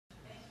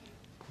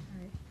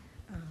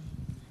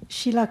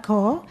Sheila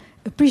Kaur.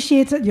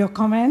 Appreciated your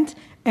comment.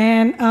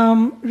 And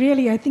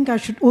really, I think I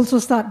should also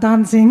start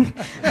dancing.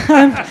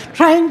 I'm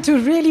trying to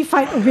really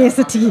fight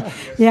obesity.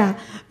 Yeah.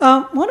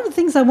 One of the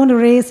things I want to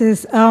raise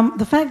is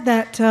the fact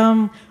that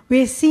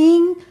we're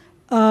seeing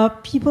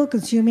people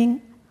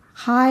consuming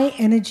high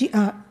energy,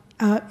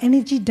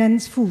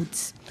 energy-dense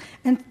foods.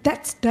 And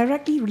that's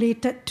directly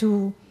related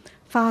to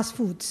fast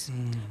foods.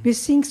 We're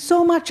seeing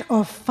so much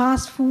of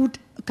fast food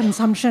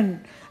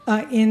consumption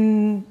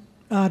in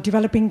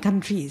developing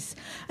countries.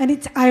 And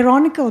it's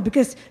ironical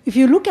because if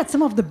you look at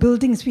some of the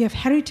buildings, we have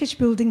heritage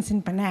buildings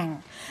in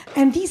Penang,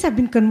 and these have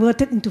been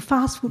converted into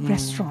fast food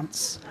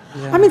restaurants.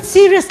 Yeah. I mean,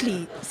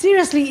 seriously,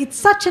 it's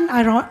such an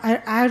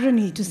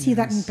irony to see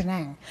that in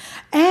Penang.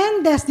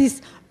 And there's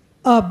this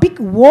big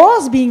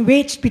wars being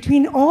waged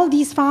between all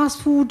these fast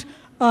food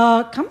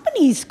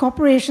companies,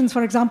 corporations,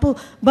 for example,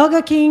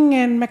 Burger King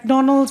and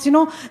McDonald's,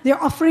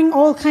 they're offering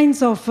all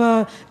kinds of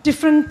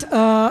different,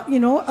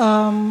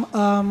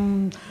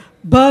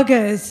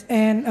 burgers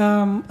and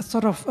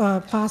sort of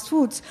fast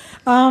foods.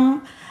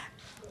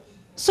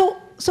 So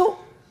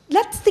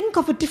let's think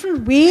of a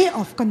different way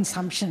of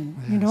consumption,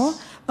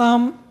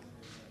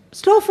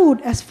 slow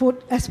food as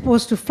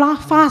opposed to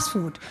fast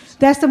food.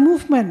 There's the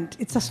movement.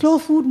 It's a slow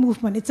food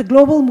movement. It's a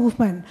global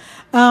movement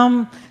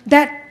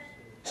that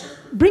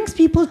brings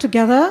people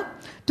together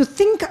to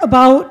think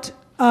about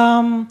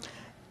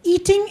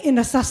eating in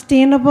a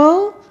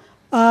sustainable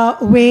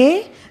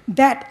way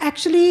that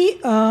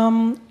actually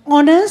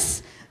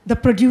honors the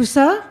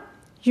producer,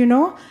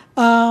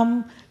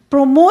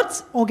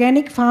 promotes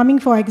organic farming,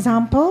 for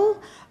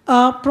example,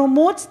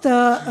 promotes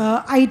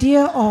the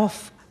idea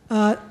of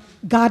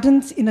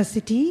gardens in a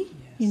city,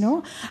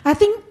 I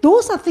think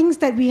those are things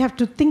that we have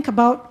to think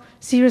about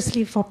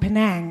seriously for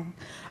Penang.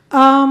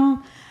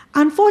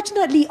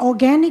 Unfortunately,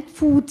 organic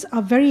foods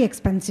are very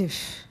expensive.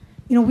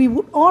 We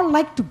would all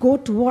like to go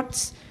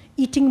towards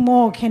eating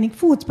more organic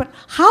foods, but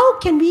how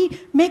can we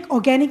make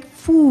organic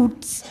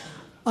foods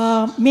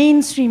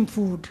mainstream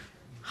food?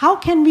 How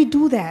can we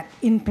do that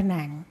in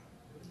Penang?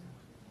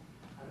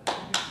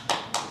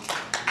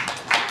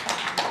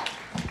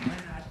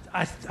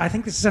 I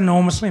think this is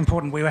enormously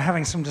important. We were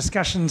having some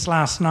discussions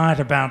last night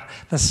about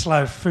the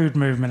slow food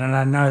movement, and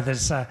I know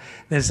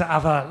there's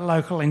other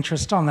local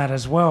interest on that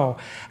as well.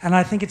 And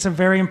I think it's a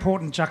very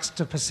important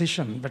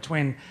juxtaposition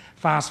between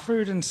fast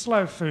food and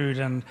slow food.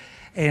 And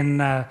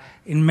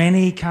in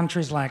many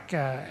countries like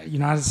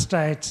United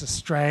States,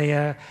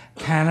 Australia,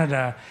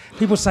 Canada,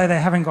 people say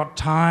they haven't got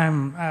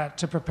time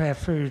to prepare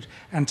food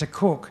and to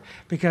cook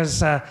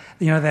because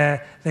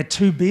they're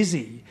too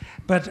busy.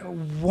 But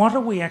what are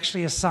we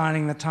actually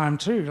assigning the time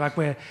to? Like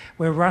we're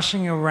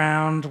rushing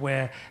around,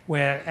 we're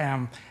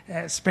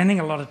spending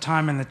a lot of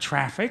time in the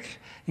traffic,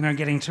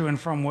 getting to and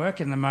from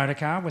work in the motor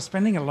car. We're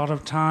spending a lot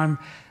of time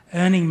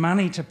earning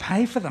money to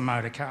pay for the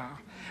motor car.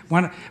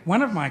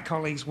 One of my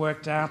colleagues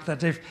worked out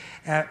that if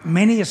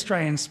many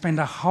Australians spend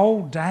a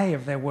whole day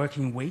of their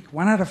working week,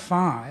 1 out of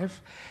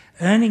 5,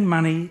 earning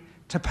money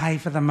to pay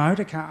for the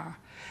motor car,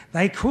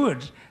 they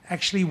could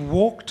actually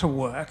walk to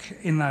work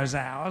in those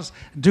hours,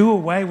 do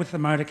away with the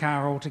motor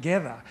car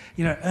altogether,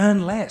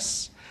 earn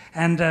less.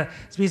 And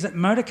it's because that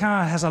motor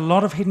car has a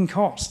lot of hidden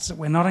costs that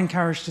we're not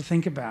encouraged to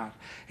think about.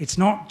 It's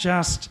not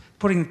just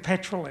putting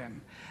petrol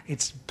in.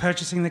 It's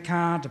purchasing the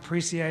car,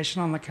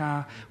 depreciation on the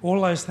car,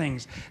 all those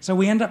things. So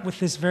we end up with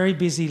this very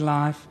busy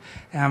life.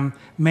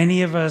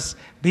 Many of us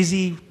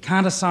busy,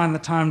 can't assign the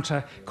time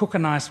to cook a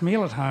nice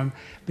meal at home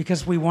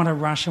because we want to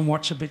rush and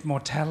watch a bit more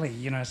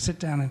telly, sit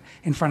down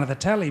in front of the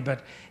telly.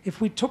 But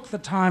if we took the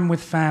time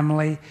with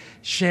family,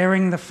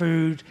 sharing the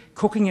food,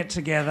 cooking it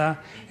together,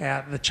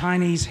 the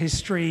Chinese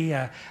history,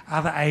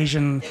 other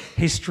Asian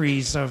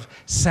histories of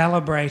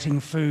celebrating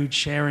food,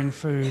 sharing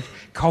food,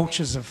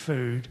 cultures of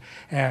food,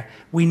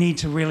 we need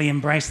to really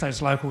embrace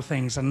those local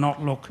things and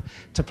not look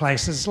to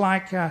places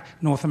like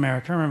North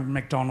America and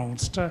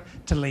McDonald's to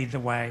lead the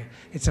way.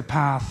 It's a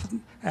path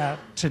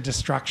to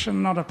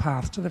destruction, not a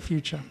path to the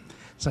future.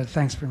 So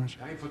thanks very much.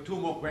 Time for 2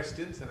 more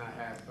questions, and I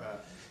have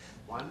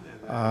one.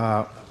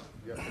 And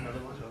you have another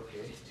one?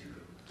 Okay.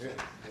 Yeah,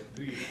 and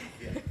 3.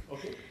 Yeah.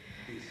 Okay.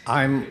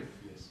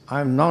 Please.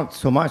 I'm not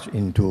so much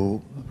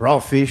into raw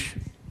fish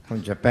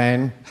from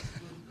Japan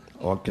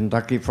or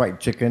Kentucky Fried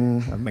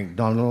Chicken or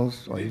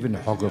McDonald's or even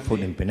hawker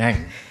food in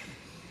Penang.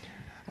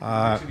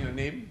 What's your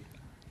name?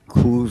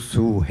 Khoo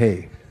Soo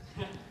Hei.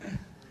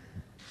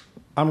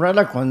 I'm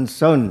rather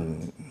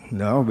concerned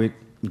with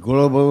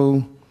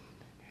global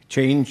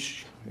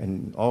change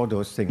and all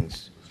those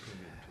things.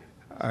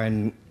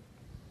 And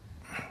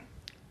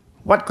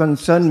what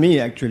concerns me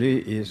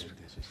actually is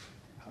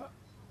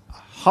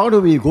how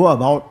do we go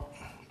about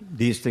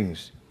these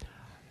things?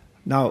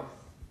 Now,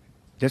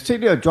 the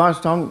city of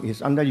Georgetown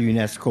is under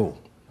UNESCO.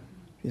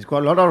 It's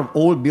got a lot of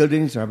old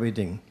buildings and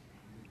everything.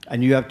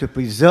 And you have to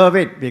preserve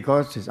it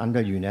because it's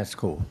under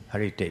UNESCO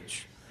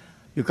heritage.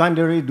 You can't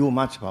really do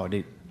much about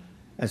it.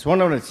 As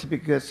one of the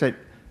speakers said,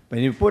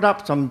 when you put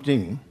up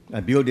something,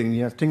 a building,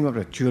 you have to think of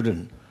the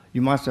children.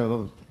 You must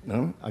have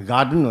a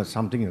garden or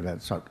something of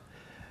that sort.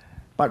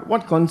 But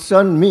what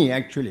concerns me,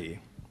 actually,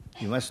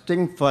 you must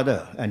think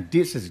further, and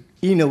this is,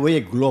 in a way,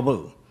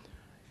 global.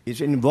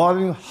 It's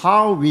involving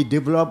how we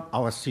develop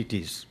our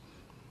cities,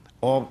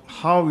 or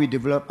how we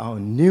develop our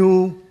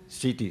new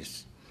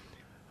cities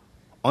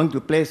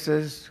onto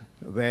places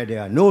where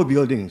there are no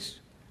buildings,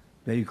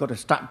 where you've got to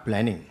start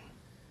planning.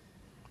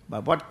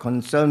 But what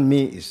concerns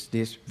me is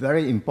this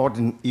very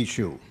important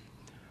issue.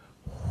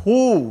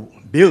 Who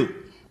built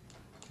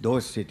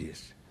those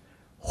cities?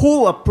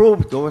 Who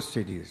approved those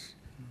cities?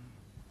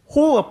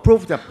 Who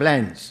approved the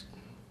plans?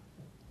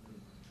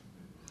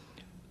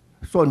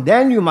 So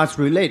then you must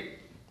relate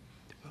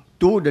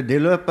to the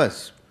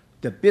developers,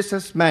 the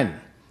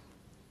businessmen,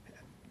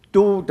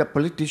 to the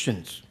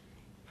politicians.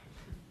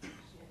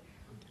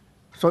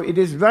 So it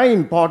is very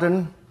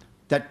important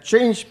that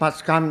change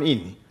must come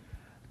in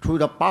through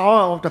the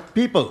power of the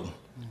people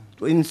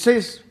to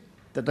insist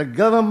that the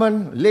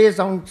government lays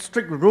down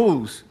strict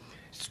rules,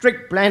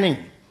 strict planning,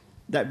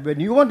 that when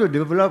you want to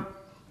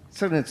develop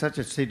such and such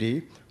a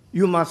city,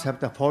 you must have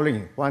the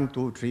following: 1,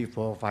 2, 3,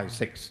 4, 5,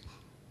 6.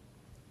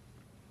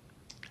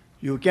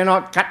 You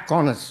cannot cut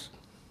corners.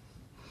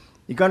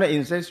 You're going to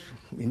insist,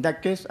 in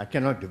that case, I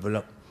cannot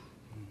develop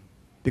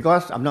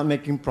because I'm not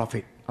making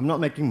profit. I'm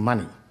not making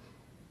money.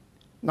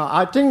 Now,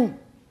 I think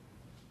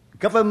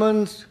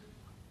governments,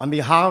 on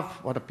behalf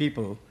of the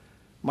people,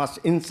 must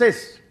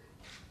insist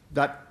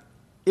that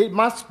it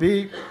must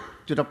be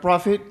to the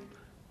profit,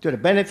 to the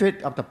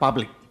benefit of the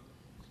public.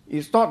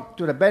 It's not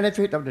to the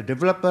benefit of the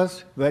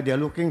developers where they're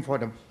looking for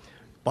the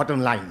bottom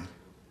line.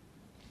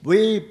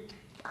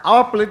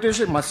 Our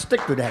politicians must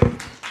stick to that.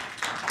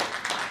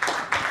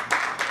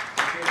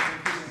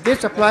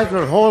 This applies to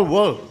the whole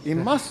world. It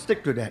must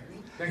stick to that.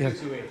 Thank you,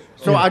 Suresh.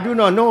 So I do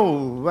not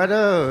know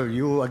whether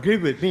you agree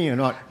with me or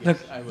not. Look,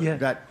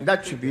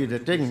 That should be the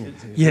thing.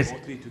 Yes. All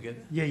three together.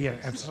 Yeah,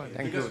 absolutely.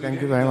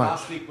 Thank you very much.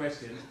 Last three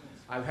questions.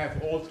 I'll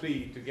have all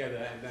three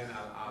together, and then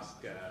I'll ask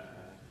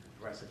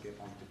Professor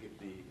Capon to give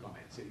the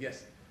comments. So,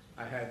 yes,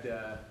 I had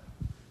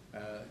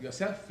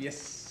yourself.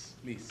 Yes,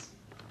 please.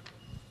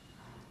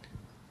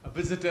 A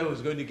visitor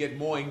who's going to get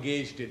more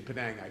engaged in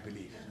Penang, I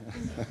believe.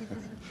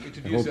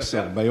 Introduce Hope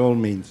yourself. so, by all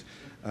means.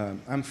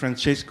 I'm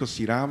Francesco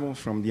Siravo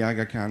from the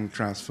Aga Khan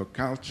Trust for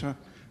Culture.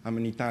 I'm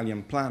an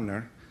Italian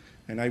planner,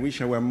 and I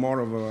wish I were more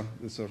of a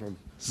sort of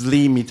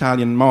slim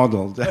Italian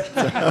model that,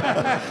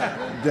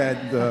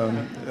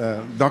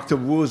 Dr.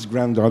 Wu's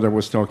granddaughter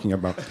was talking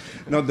about.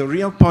 Now, the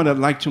real point I'd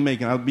like to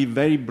make, and I'll be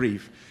very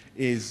brief,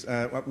 is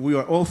we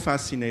are all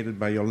fascinated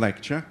by your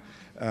lecture.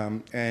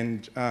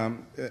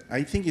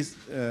 I think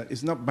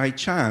it's not by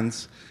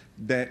chance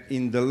that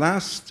in the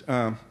last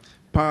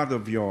part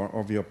of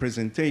your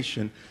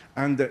presentation,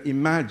 under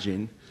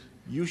Imagine,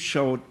 you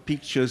showed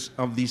pictures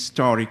of the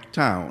historic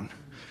town.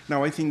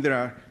 Now, I think there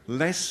are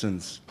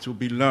lessons to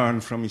be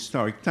learned from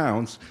historic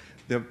towns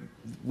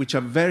which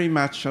are very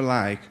much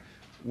alike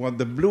what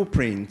the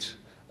blueprint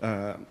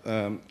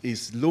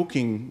is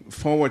looking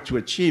forward to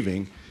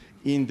achieving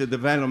in the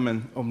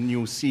development of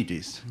new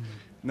cities.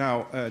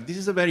 Now, this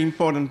is a very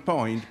important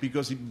point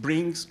because it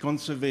brings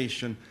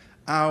conservation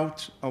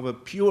out of a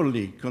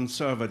purely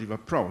conservative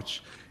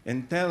approach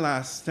and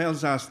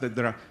tells us that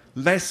there are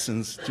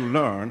lessons to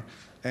learn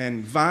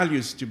and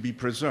values to be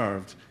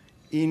preserved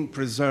in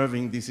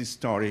preserving these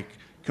historic,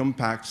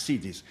 compact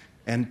cities.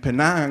 And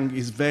Penang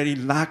is very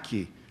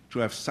lucky to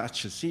have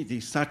such a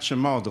city, such a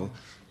model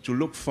to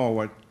look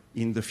forward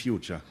in the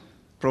future,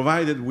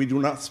 provided we do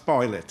not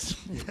spoil it.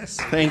 Yes.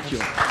 Thank you.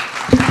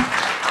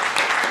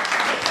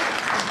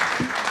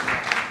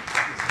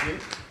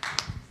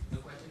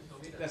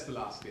 That's the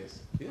last, yes.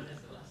 Yeah?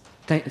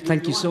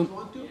 Thank you so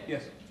much.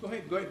 Yes, go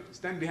ahead.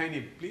 Stand behind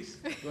him, please.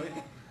 Go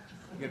ahead.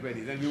 Get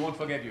ready, then we won't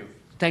forget you.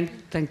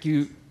 Thank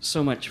you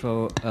so much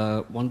for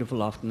a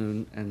wonderful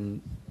afternoon,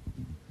 and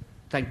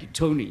thank you,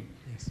 Tony.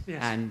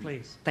 Yes, and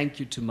please. Thank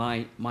you to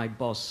my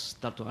boss,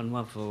 Dr.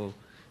 Anwar, for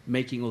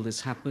making all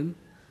this happen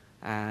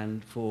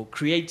and for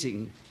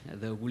creating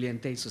the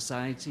Lien-Teh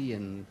Society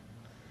and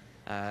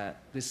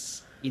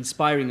this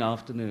inspiring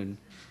afternoon.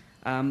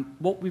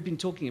 What we've been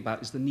talking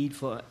about is the need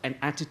for an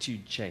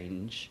attitude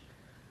change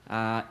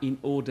in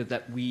order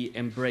that we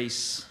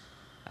embrace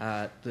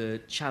the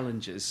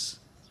challenges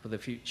for the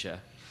future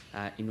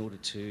in order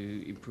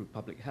to improve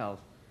public health.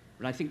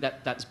 And I think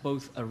that that's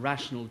both a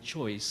rational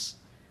choice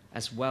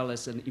as well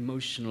as an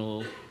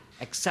emotional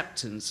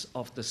acceptance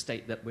of the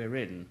state that we're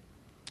in.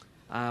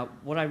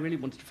 What I really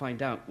wanted to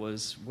find out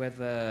was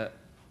whether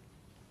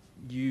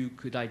you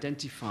could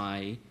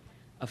identify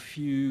a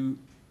few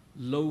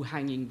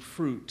low-hanging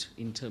fruit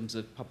in terms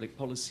of public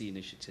policy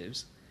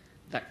initiatives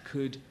that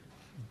could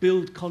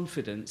build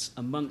confidence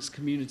amongst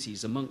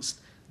communities, amongst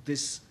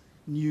this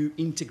new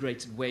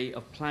integrated way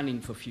of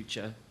planning for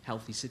future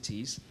healthy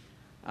cities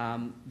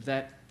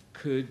that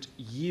could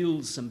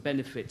yield some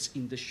benefits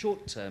in the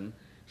short term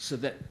so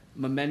that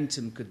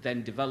momentum could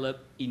then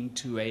develop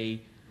into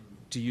a,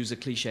 to use a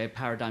cliche, a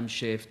paradigm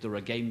shift or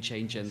a game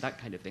changer and that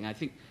kind of thing. I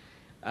think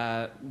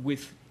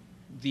with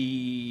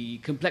the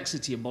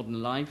complexity of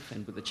modern life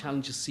and with the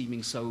challenges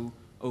seeming so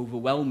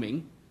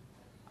overwhelming,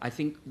 I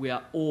think we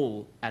are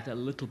all at a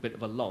little bit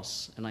of a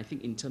loss. And I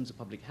think in terms of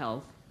public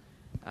health,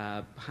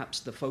 perhaps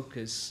the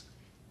focus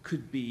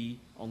could be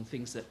on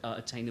things that are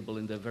attainable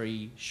in the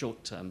very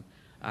short term.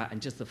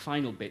 And just the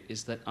final bit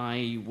is that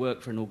I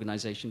work for an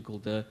organization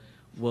called the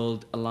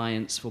World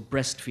Alliance for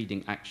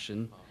Breastfeeding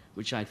Action,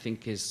 which I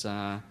think is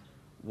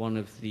one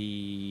of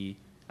the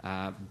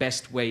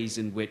best ways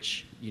in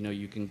which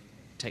you can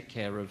take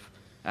care of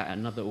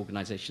another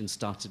organization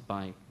started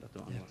by Dr.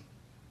 Anwar.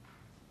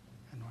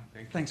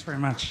 Thanks very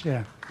much.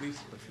 Yeah. Please.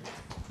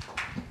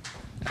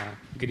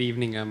 Good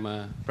evening. I'm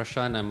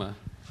Prashant. I'm a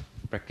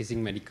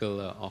practicing medical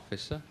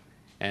officer,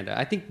 and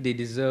I think they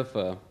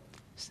deserve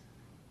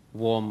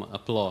warm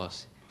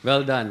applause.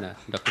 Well done,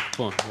 Dr.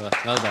 Capon.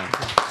 Well done.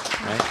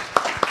 Right?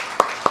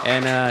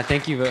 And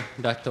thank you,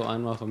 Dr.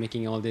 Anwar, for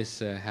making all this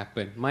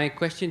happen. My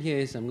question here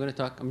is, I'm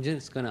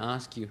just going to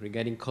ask you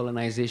regarding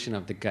colonization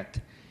of the gut.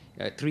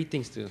 3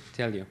 things to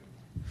tell you.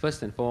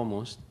 First and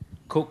foremost,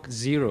 Coke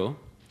Zero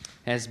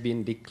has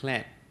been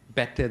declared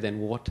better than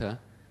water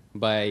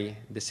by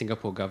the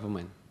Singapore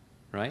government,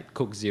 right?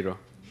 Coke Zero,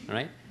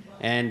 right?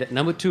 And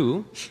number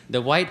 2,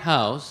 the White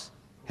House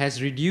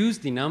has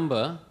reduced the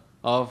number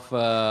of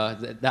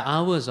the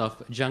hours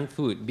of junk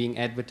food being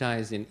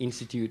advertised in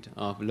Institute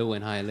of Low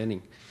and Higher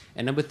Learning.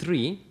 And number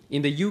 3,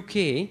 in the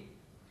UK,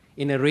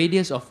 in a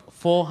radius of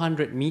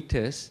 400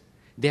 meters,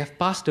 they have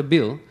passed a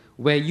bill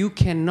where you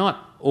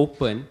cannot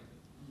open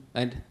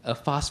a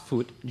fast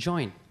food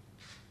joint.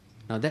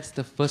 Now that's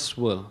the first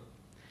world.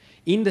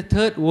 In the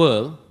third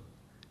world,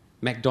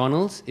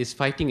 McDonald's is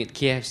fighting at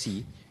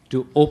KFC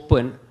to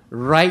open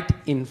right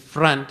in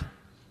front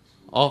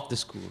of the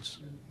schools.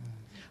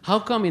 How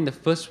come in the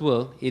first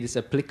world it is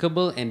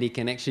applicable and they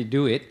can actually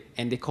do it,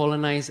 and they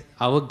colonize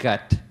our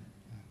gut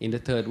in the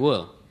third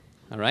world?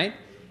 All right?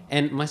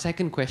 And my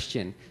second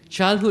question,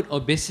 childhood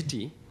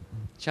obesity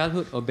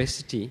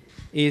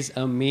is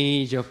a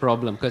major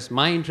problem, because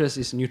my interest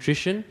is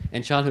nutrition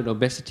and childhood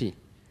obesity.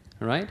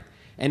 All right?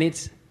 And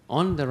it's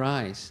on the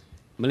rise.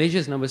 Malaysia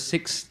is number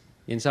 6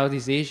 in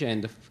Southeast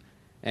Asia,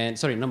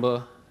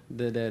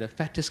 the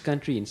fattest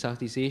country in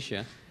Southeast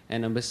Asia,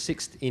 and number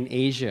 6th in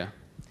Asia.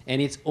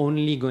 And it's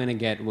only going to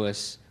get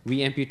worse.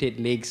 We amputate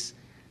legs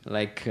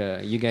like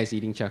you guys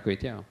eating char kway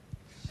teow,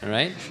 all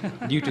right?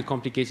 Due to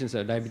complications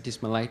of diabetes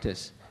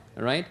mellitus,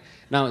 all right?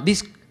 Now,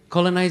 this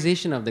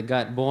colonization of the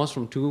gut bores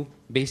from 2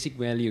 basic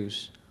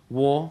values,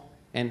 war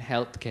and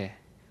healthcare.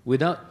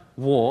 Without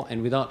war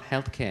and without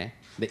healthcare,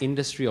 the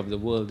industry of the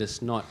world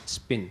does not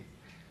spin.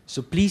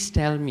 So please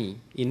tell me,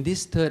 in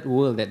this third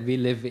world that we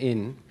live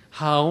in,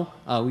 how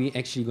are we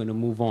actually going to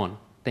move on?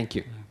 Thank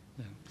you.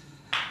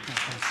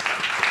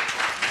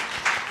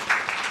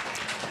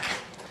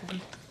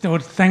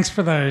 Thanks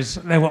for those.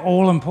 They were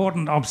all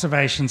important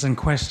observations and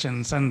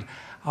questions, and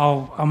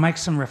I'll make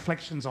some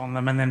reflections on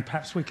them, and then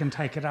perhaps we can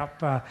take it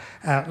up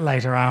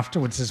later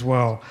afterwards as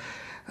well.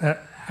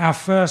 Our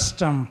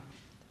first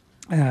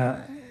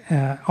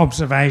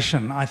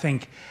observation, I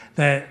think,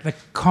 the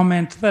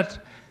comment that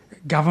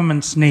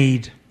governments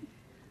need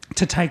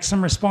to take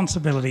some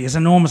responsibility is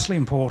enormously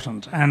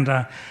important, and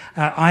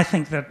I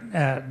think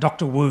that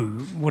Dr.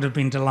 Wu would have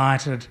been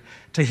delighted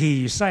to hear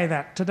you say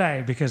that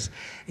today, because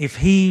if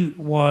he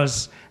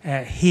was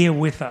here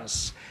with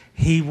us,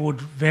 he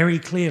would very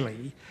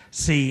clearly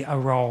see a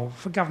role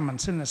for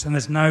governments in this, and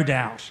there's no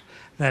doubt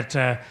that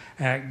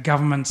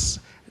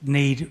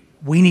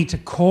we need to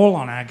call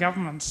on our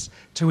governments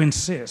to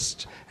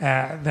insist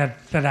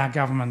that our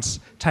governments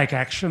take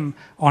action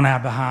on our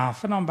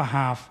behalf and on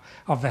behalf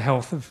of the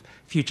health of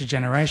future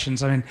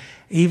generations. I mean,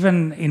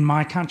 even in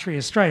my country,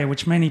 Australia,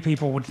 which many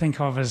people would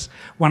think of as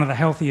one of the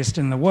healthiest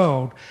in the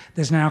world,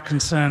 there's now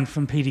concern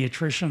from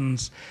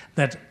paediatricians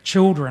that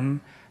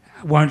children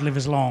won't live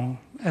as long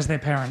as their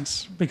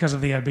parents because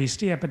of the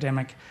obesity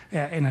epidemic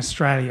in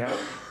Australia.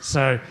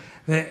 So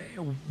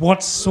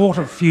what sort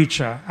of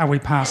future are we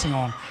passing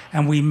on?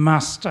 And we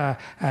must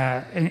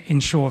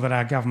ensure that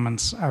our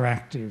governments are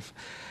active.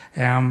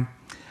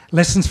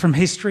 Lessons from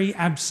history,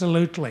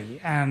 absolutely.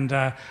 And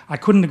I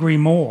couldn't agree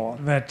more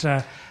that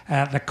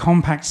the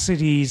compact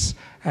cities,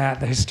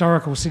 the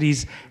historical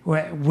cities,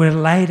 were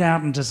laid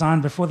out and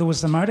designed before there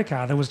was the motor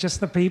car. There was just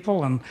the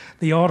people and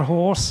the odd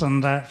horse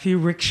and a few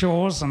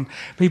rickshaws, and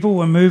people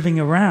were moving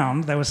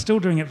around. They were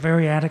still doing it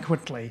very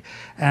adequately.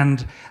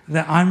 And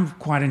I'm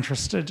quite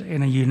interested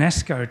in a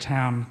UNESCO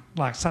town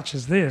like such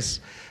as this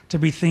to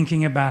be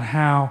thinking about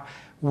how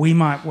we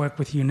might work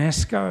with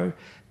UNESCO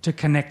to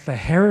connect the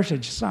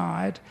heritage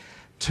side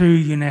to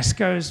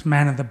UNESCO's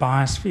Man of the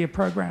Biosphere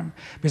program,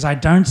 because I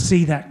don't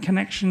see that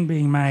connection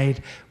being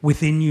made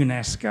within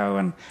UNESCO,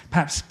 and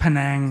perhaps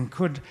Penang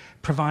could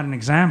provide an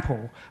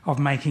example of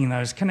making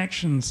those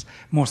connections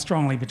more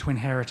strongly between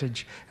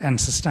heritage and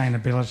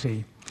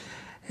sustainability.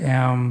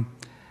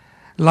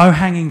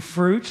 Low-hanging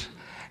fruit,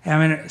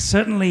 I mean,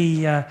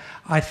 certainly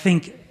I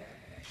think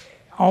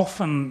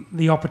often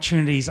the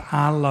opportunities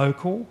are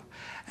local,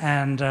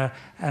 and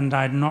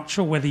I'm not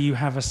sure whether you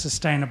have a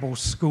sustainable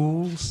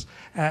schools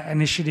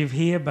initiative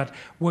here, but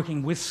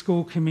working with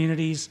school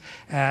communities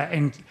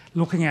and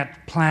looking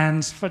at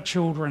plans for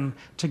children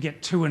to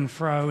get to and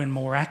fro in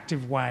more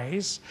active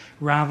ways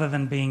rather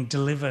than being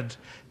delivered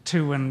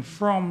to and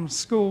from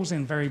schools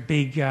in very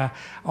big,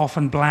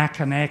 often black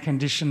and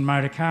air-conditioned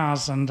motor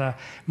cars, and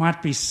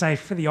might be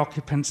safe for the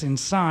occupants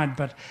inside,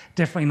 but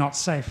definitely not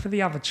safe for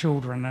the other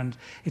children. And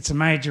it's a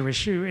major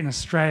issue in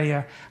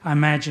Australia. I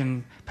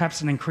imagine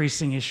perhaps an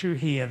increasing issue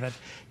here, that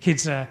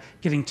kids are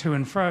getting to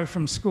and fro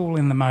from school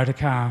in the motor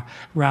car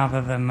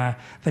rather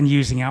than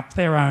using up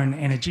their own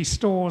energy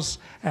stores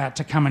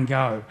to come and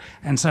go.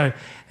 And so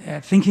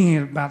thinking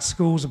about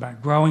schools,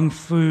 about growing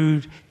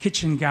food,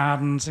 kitchen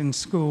gardens in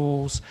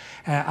schools,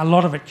 a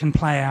lot of it can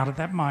play out at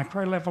that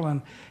micro level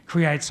and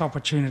creates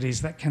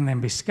opportunities that can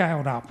then be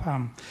scaled up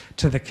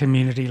to the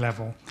community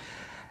level.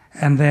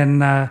 And then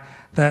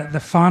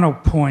the final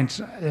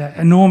point,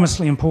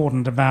 enormously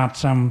important,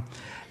 about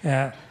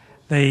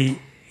the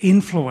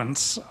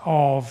influence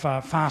of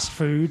fast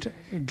food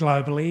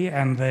globally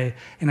and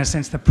in a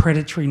sense, the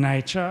predatory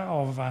nature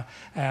of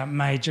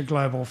major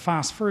global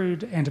fast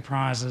food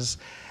enterprises,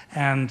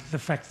 and the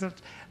fact that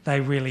they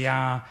really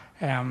are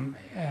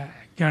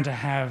going to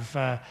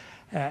have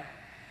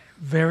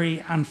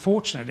very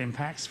unfortunate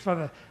impacts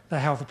for the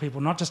health of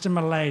people, not just in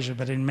Malaysia,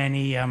 but in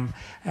many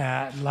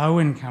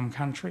low-income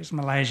countries.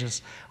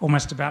 Malaysia's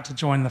almost about to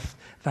join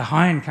the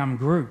high-income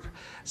group.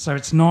 So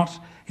it's not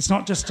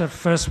just a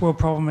first world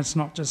problem, it's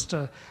not just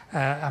a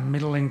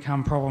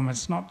middle-income problem,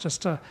 it's not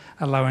just a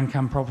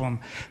low-income problem.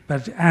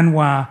 But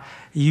Anwar,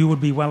 you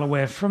would be well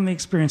aware from the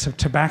experience of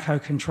tobacco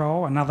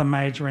control, another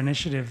major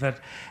initiative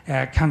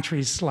that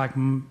countries like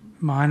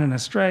mine in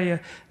Australia,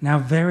 now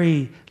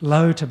very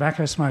low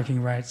tobacco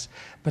smoking rates,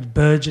 but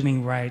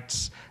burgeoning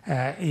rates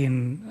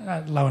in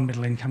low and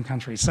middle income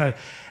countries. So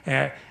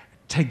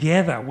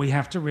together we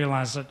have to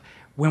realise that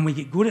when we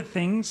get good at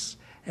things,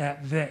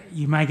 that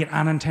you may get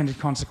unintended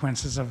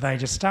consequences of they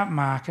just start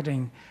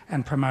marketing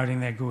and promoting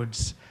their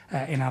goods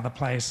in other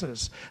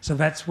places. So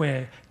that's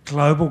where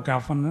global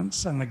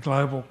governance and the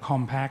global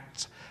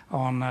compact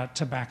on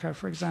tobacco,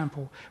 for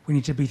example, we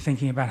need to be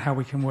thinking about how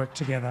we can work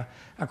together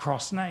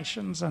across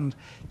nations, and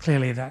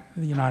clearly that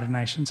the United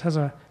Nations has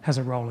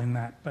a role in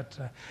that. But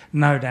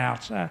no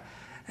doubt,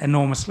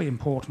 enormously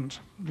important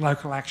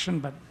local action,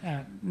 but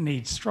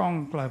needs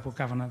strong global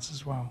governance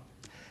as well.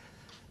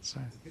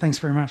 So thanks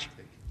very much.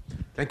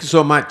 Thank you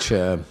so much,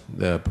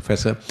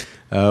 Professor.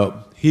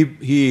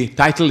 He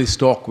titled his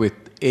talk with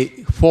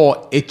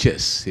 4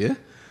 H's, yeah?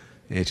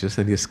 H's,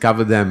 and he's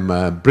covered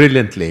them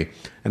brilliantly.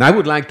 And I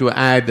would like to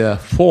add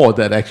 4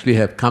 that actually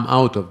have come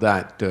out of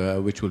that,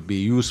 which would be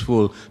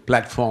useful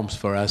platforms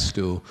for us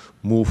to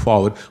move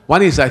forward.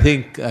 One is, I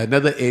think,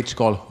 another H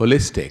called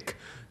holistic.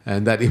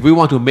 And that if we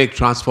want to make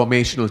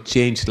transformational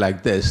change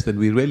like this, then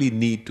we really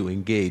need to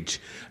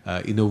engage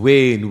in a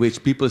way in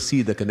which people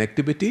see the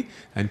connectivity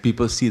and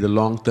people see the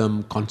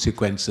long-term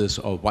consequences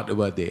of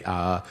whatever they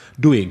are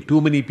doing. Too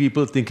many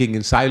people thinking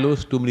in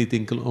silos, too many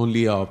thinking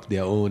only of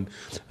their own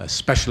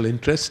special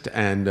interest,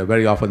 and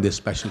very often this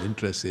special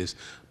interest is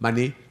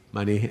money,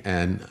 money,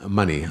 and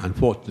money,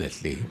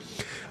 unfortunately.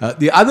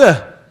 The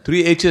other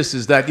 3 H's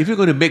is that if you're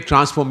going to make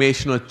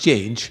transformational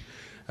change,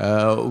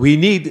 we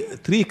need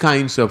 3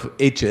 kinds of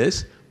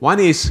H's. One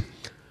is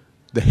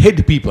the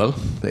head people,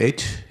 the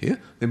H. Yeah?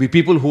 There'll be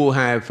people who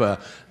have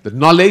the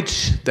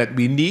knowledge that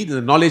we need, the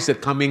knowledge that's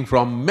coming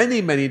from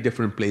many, many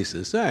different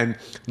places, and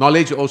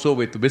knowledge also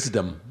with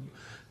wisdom.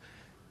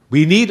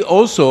 We need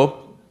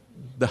also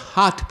the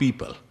heart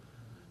people,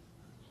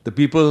 the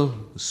people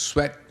who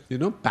sweat,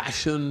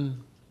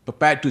 passion,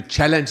 prepared to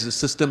challenge the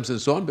systems and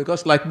so on,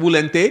 because like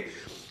Lien-Teh,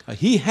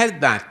 he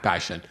had that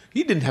passion.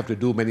 He didn't have to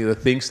do many of the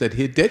things that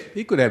he did.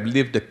 He could have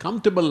lived a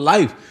comfortable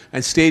life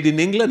and stayed in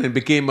England and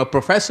became a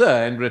professor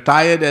and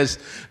retired as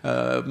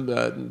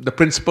the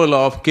principal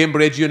of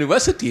Cambridge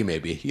University,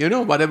 maybe,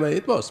 whatever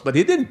it was. But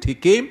he didn't. He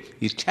came,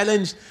 he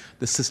challenged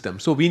the system.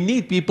 So we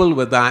need people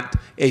with that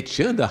H,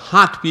 the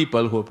heart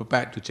people who are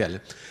prepared to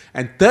challenge.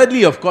 And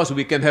thirdly, of course,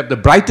 we can have the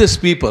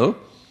brightest people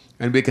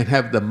and we can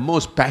have the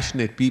most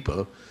passionate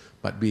people.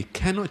 But we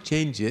cannot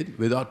change it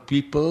without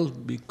people,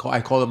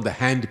 I call them the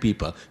hand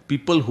people,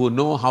 people who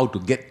know how to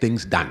get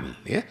things done.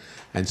 Yeah?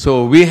 And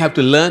so we have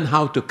to learn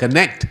how to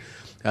connect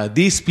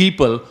these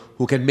people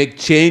who can make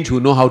change, who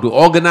know how to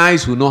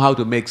organize, who know how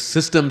to make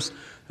systems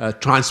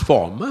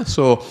transform.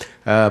 So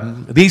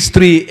these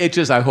 3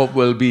 H's, I hope,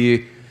 will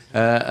be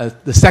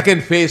the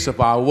second phase of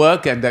our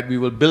work, and that we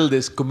will build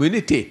this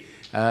community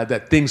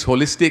that thinks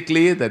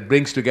holistically, that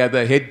brings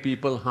together head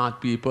people, heart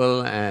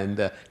people,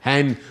 and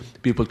hand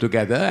people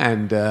together.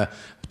 And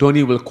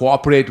Tony will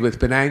cooperate with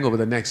Penang over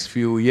the next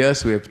few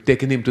years. We have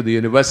taken him to the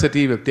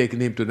university, we have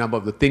taken him to a number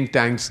of the think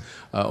tanks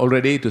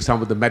already, to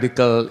some of the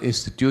medical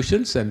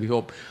institutions, and we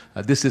hope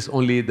this is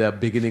only the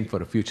beginning for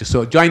the future.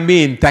 So join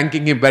me in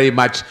thanking him very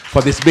much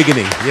for this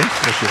beginning. Yeah?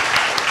 Thank you.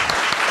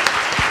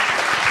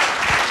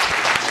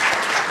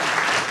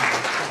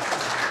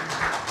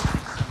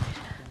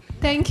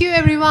 Thank you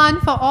everyone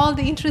for all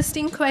the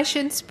interesting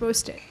questions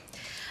posted.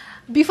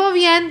 Before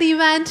we end the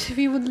event,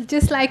 we would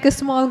just like a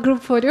small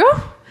group photo.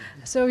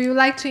 So we would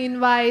like to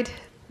invite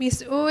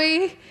Ms.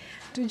 Ooi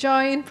to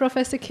join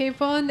Professor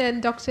Capon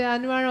and Dr.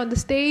 Anwar on the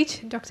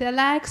stage, Dr.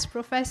 Alex,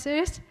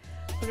 professors,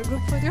 for a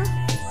group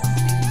photo.